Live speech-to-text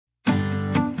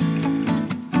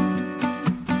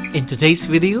In today's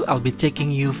video, I'll be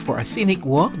taking you for a scenic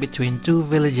walk between two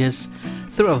villages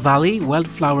through a valley,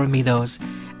 wildflower meadows,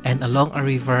 and along a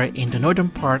river in the northern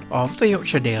part of the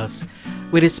Yorkshire Dales.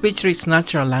 With its picturesque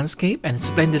natural landscape and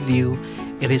splendid view,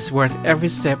 it is worth every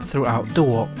step throughout the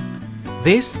walk.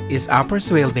 This is Upper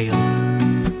Swaledale.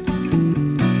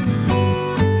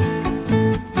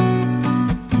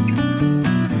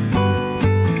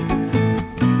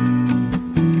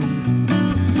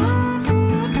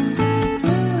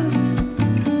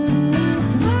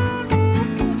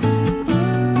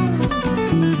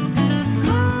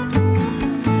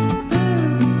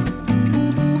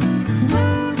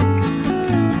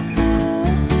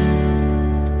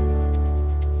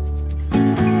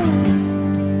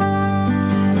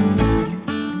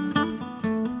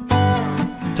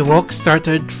 The walk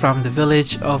started from the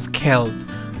village of Keld,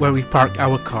 where we parked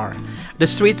our car. The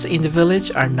streets in the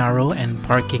village are narrow and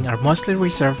parking are mostly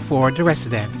reserved for the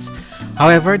residents.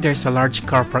 However, there's a large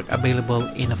car park available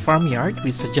in a farmyard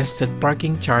with suggested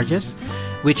parking charges,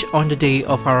 which on the day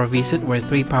of our visit were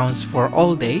 £3 for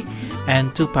all day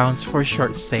and £2 for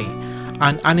short stay.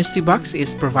 An honesty box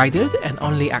is provided and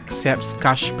only accepts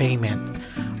cash payment.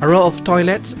 A row of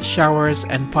toilets, showers,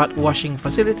 and pot washing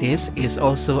facilities is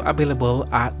also available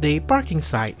at the parking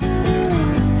site.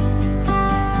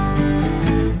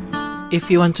 If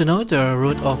you want to know the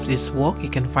route of this walk, you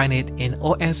can find it in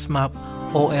OS map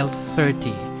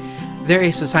OL30. There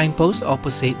is a signpost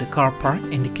opposite the car park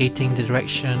indicating the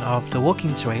direction of the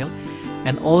walking trail,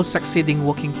 and all succeeding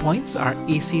walking points are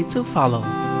easy to follow.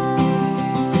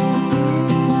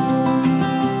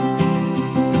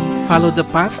 Follow the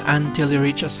path until you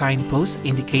reach a signpost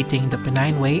indicating the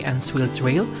Pennine Way and Swale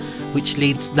Trail, which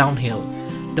leads downhill.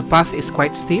 The path is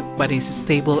quite steep but is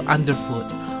stable underfoot,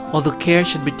 although care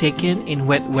should be taken in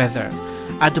wet weather.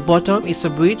 At the bottom is a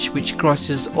bridge which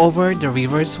crosses over the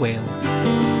river Swale.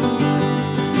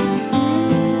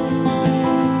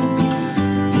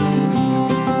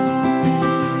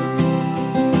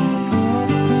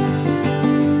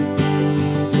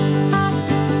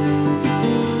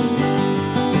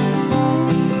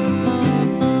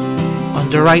 On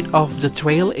the right of the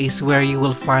trail is where you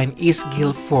will find East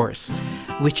Gill Force,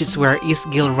 which is where East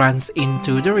Gill runs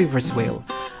into the river Swale.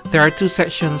 There are two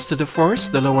sections to the force.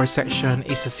 The lower section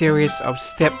is a series of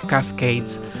step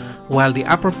cascades, while the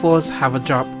upper falls have a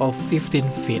drop of 15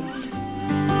 feet.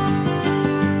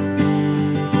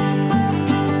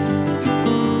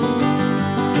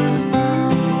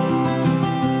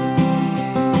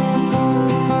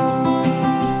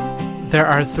 There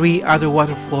are three other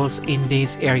waterfalls in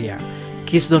this area: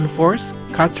 Kisdon Force,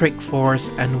 Catterick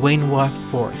Force, and Wainworth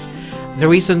Force. The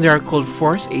reason they are called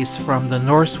force is from the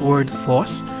Norse word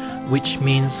foss, which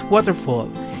means waterfall.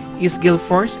 East Gill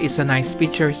Force is a nice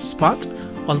picturesque spot,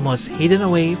 almost hidden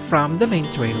away from the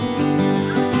main trails.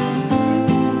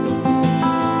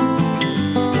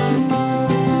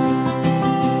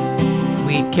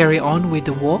 We carry on with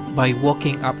the walk by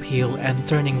walking uphill and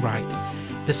turning right.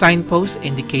 The signpost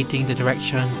indicating the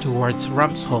direction towards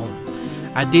Ramsholm.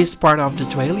 At this part of the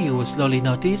trail, you will slowly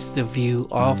notice the view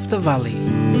of the valley.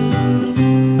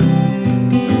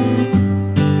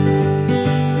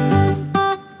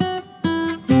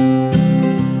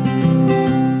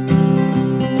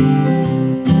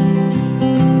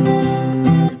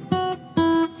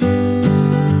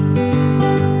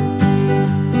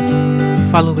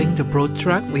 Following the broad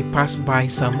track, we passed by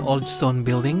some old stone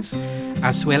buildings,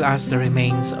 as well as the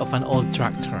remains of an old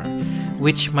tractor,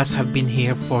 which must have been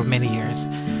here for many years.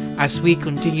 As we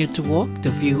continued to walk, the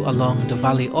view along the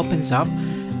valley opens up,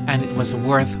 and it was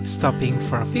worth stopping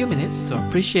for a few minutes to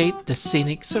appreciate the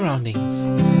scenic surroundings.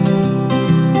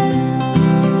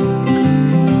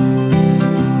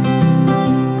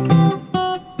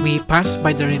 We passed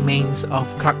by the remains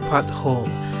of Crackpot Hall.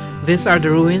 These are the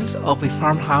ruins of a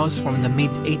farmhouse from the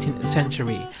mid-18th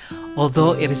century,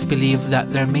 although it is believed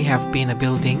that there may have been a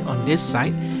building on this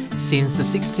site since the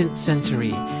 16th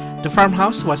century. The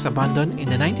farmhouse was abandoned in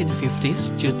the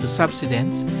 1950s due to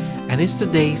subsidence and is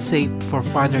today saved for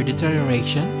further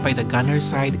deterioration by the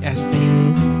Gunnerside Estate.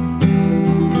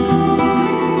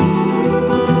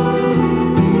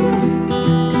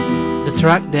 The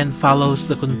track then follows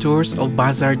the contours of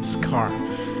Buzzard Scar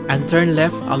and turn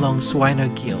left along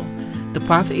Swiner Gill. The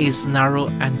path is narrow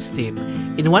and steep.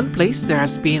 In one place there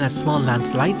has been a small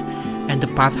landslide and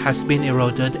the path has been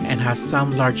eroded and has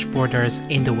some large boulders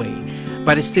in the way,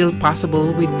 but is still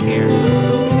passable with care.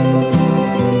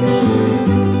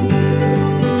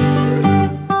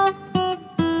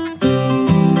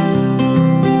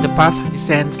 The path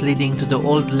descends leading to the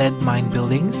old lead mine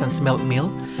buildings and smelt mill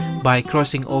by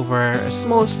crossing over a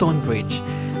small stone bridge.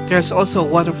 There's also a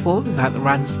waterfall that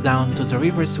runs down to the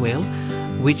River Swale,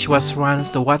 which was once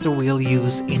the water wheel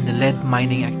used in the lead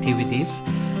mining activities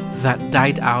that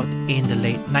died out in the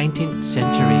late 19th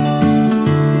century.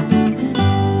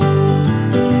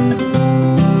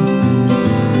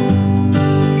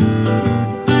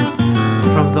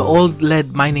 From the old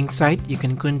lead mining site, you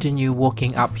can continue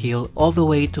walking uphill all the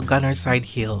way to Gunnerside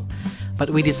Hill, but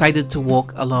we decided to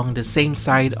walk along the same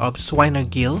side of Swiner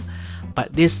Gill,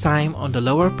 but this time on the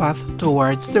lower path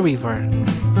towards the river.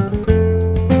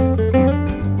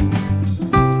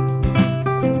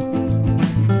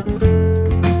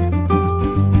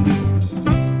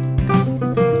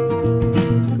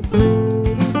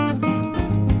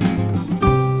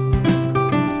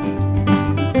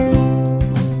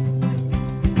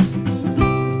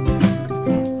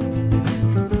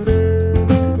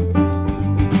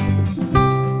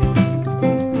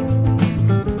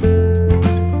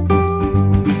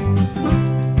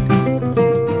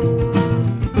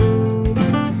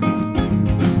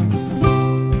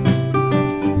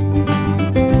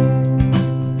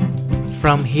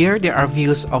 From here, there are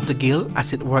views of the gill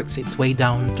as it works its way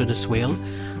down to the swale,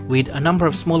 with a number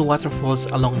of small waterfalls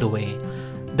along the way.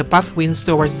 The path winds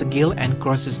towards the gill and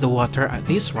crosses the water at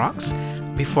these rocks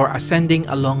before ascending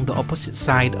along the opposite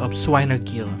side of Swiner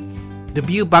Gill. The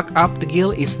view back up the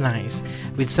gill is nice,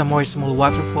 with some more small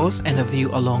waterfalls and a view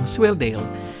along Swaledale.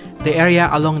 The area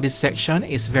along this section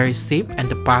is very steep and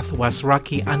the path was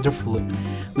rocky underfoot,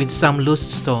 with some loose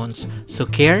stones, so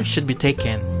care should be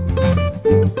taken.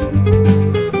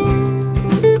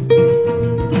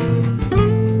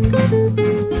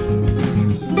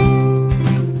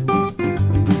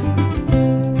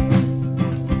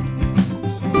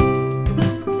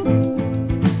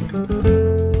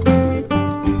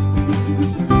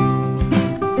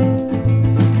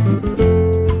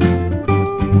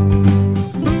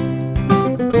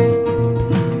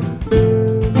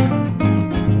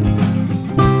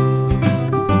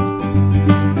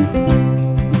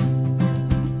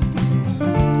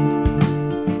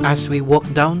 As we walk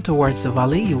down towards the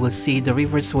valley, you will see the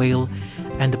River Swale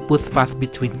and the footpath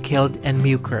between Keld and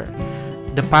Muker.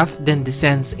 The path then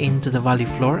descends into the valley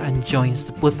floor and joins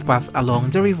the footpath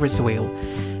along the River Swale.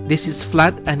 This is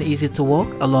flat and easy to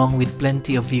walk along with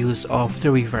plenty of views of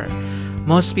the river.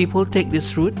 Most people take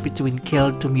this route between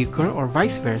Keld to Muker or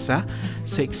vice versa,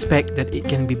 so expect that it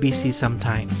can be busy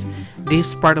sometimes.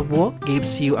 This part of walk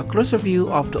gives you a closer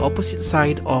view of the opposite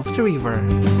side of the river.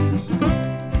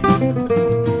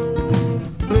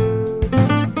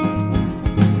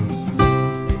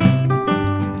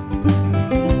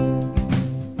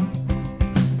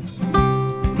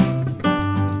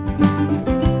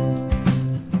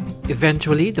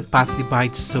 Eventually, the path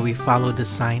divides, so we follow the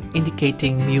sign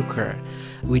indicating Muker,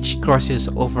 which crosses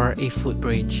over a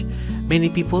footbridge. Many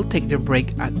people take their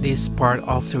break at this part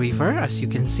of the river, as you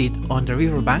can sit on the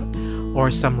riverbank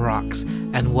or some rocks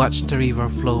and watch the river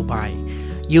flow by.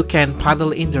 You can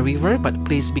paddle in the river, but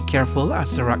please be careful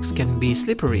as the rocks can be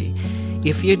slippery.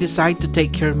 If you decide to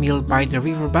take your meal by the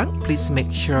riverbank, please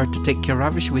make sure to take your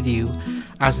rubbish with you,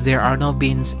 as there are no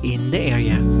bins in the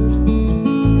area.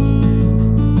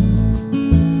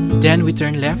 Then we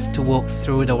turn left to walk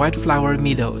through the wildflower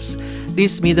meadows.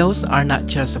 These meadows are not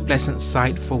just a pleasant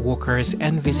sight for walkers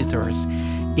and visitors.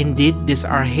 Indeed, these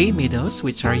are hay meadows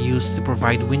which are used to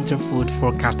provide winter food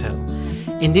for cattle.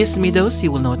 In these meadows,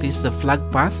 you will notice the flag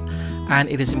path, and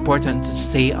it is important to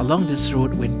stay along this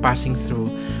route when passing through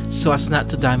so as not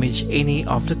to damage any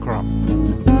of the crop.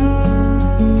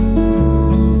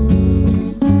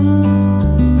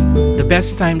 The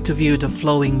best time to view the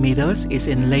flowing meadows is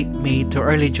in late May to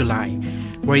early July,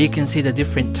 where you can see the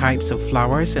different types of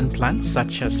flowers and plants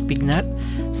such as pignut,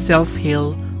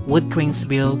 self-hill, wood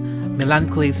cranesbill,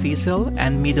 melancholy thistle,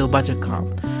 and meadow buttercup,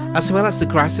 as well as the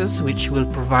grasses which will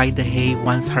provide the hay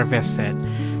once harvested.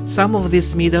 Some of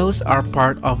these meadows are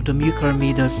part of the Muker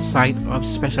Meadows Site of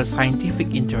Special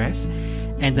Scientific Interest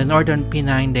and the Northern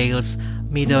Pennine Dales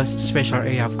Meadows Special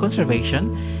Area of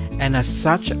Conservation, and as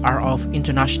such are of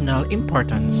international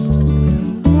importance.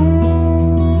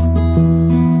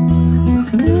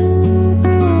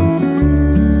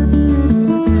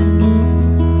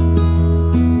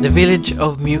 The village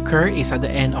of Muker is at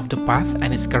the end of the path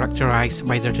and is characterized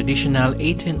by the traditional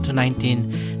 18th to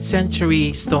 19th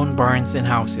century stone barns and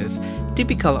houses,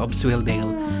 typical of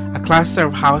Swaledale. A cluster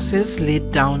of houses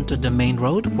lead down to the main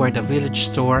road where the village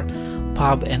store,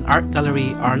 pub, and art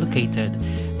gallery are located.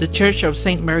 The Church of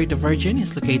St. Mary the Virgin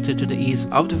is located to the east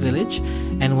of the village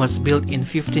and was built in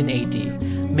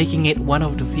 1580, making it one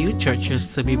of the few churches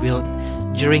to be built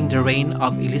during the reign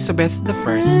of Elizabeth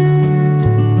I.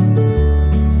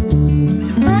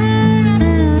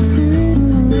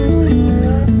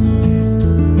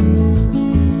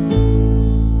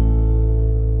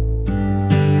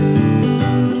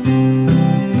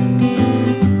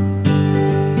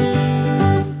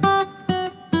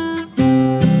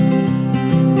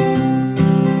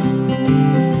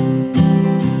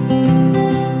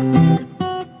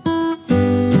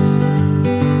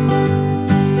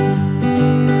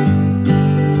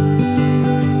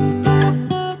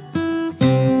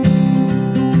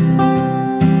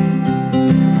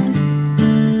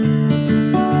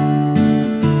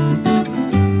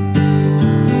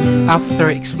 After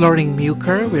exploring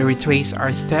Muker, we retrace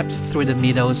our steps through the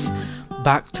meadows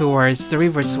back towards the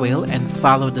river Swale and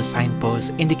follow the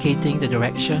signpost indicating the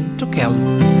direction to Keld.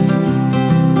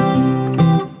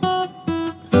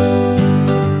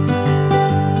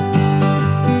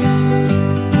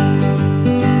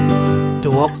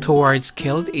 The walk towards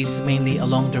Keld is mainly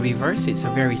along the river, so it's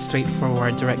a very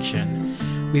straightforward direction.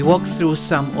 We walk through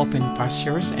some open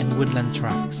pastures and woodland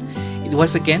tracks. It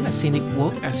was again a scenic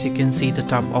walk, as you can see the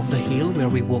top of the hill where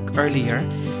we walked earlier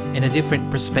and a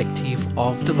different perspective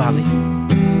of the valley.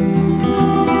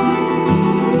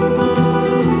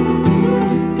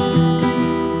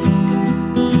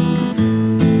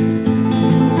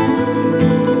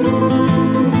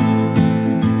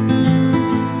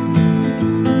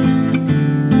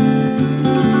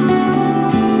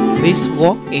 This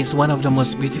walk is one of the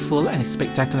most beautiful and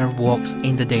spectacular walks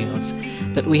in the Dales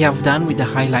that we have done, with the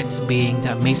highlights being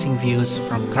the amazing views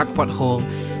from Crackpot Hall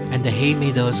and the hay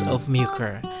meadows of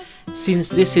Muker.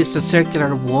 Since this is a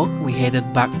circular walk, we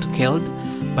headed back to Keld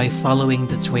by following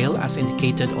the trail as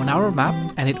indicated on our map,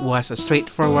 and it was a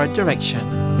straightforward direction.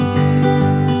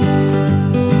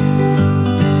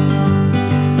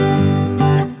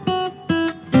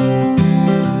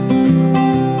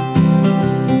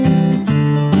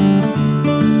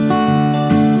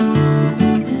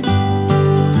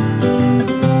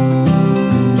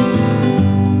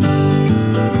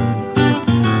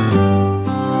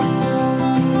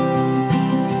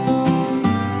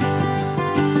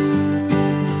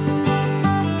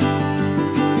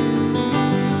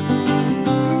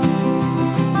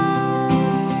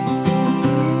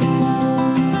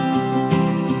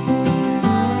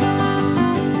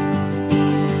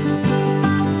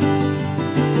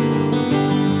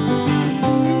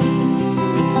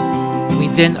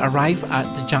 Then arrive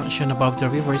at the junction above the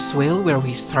river Swale where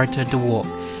we started the walk.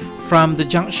 From the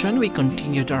junction we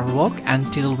continued our walk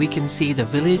until we can see the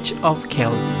village of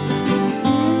Keld.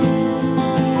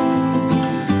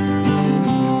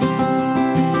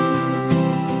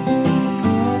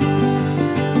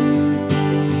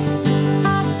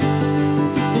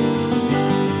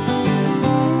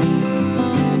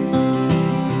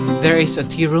 There is a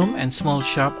tea room and small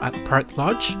shop at Park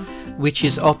Lodge, which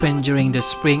is open during the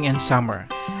spring and summer,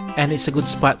 and it's a good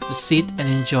spot to sit and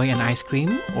enjoy an ice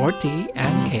cream or tea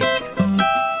and cake.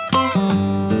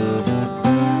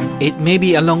 It may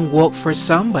be a long walk for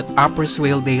some, but Upper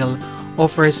Swaledale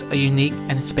offers a unique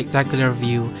and spectacular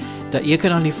view that you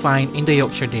can only find in the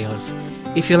Yorkshire Dales.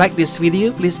 If you like this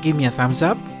video, please give me a thumbs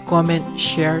up, comment,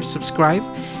 share, subscribe,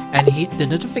 and hit the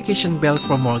notification bell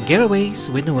for more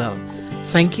Getaways with Noel.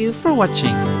 Thank you for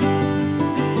watching.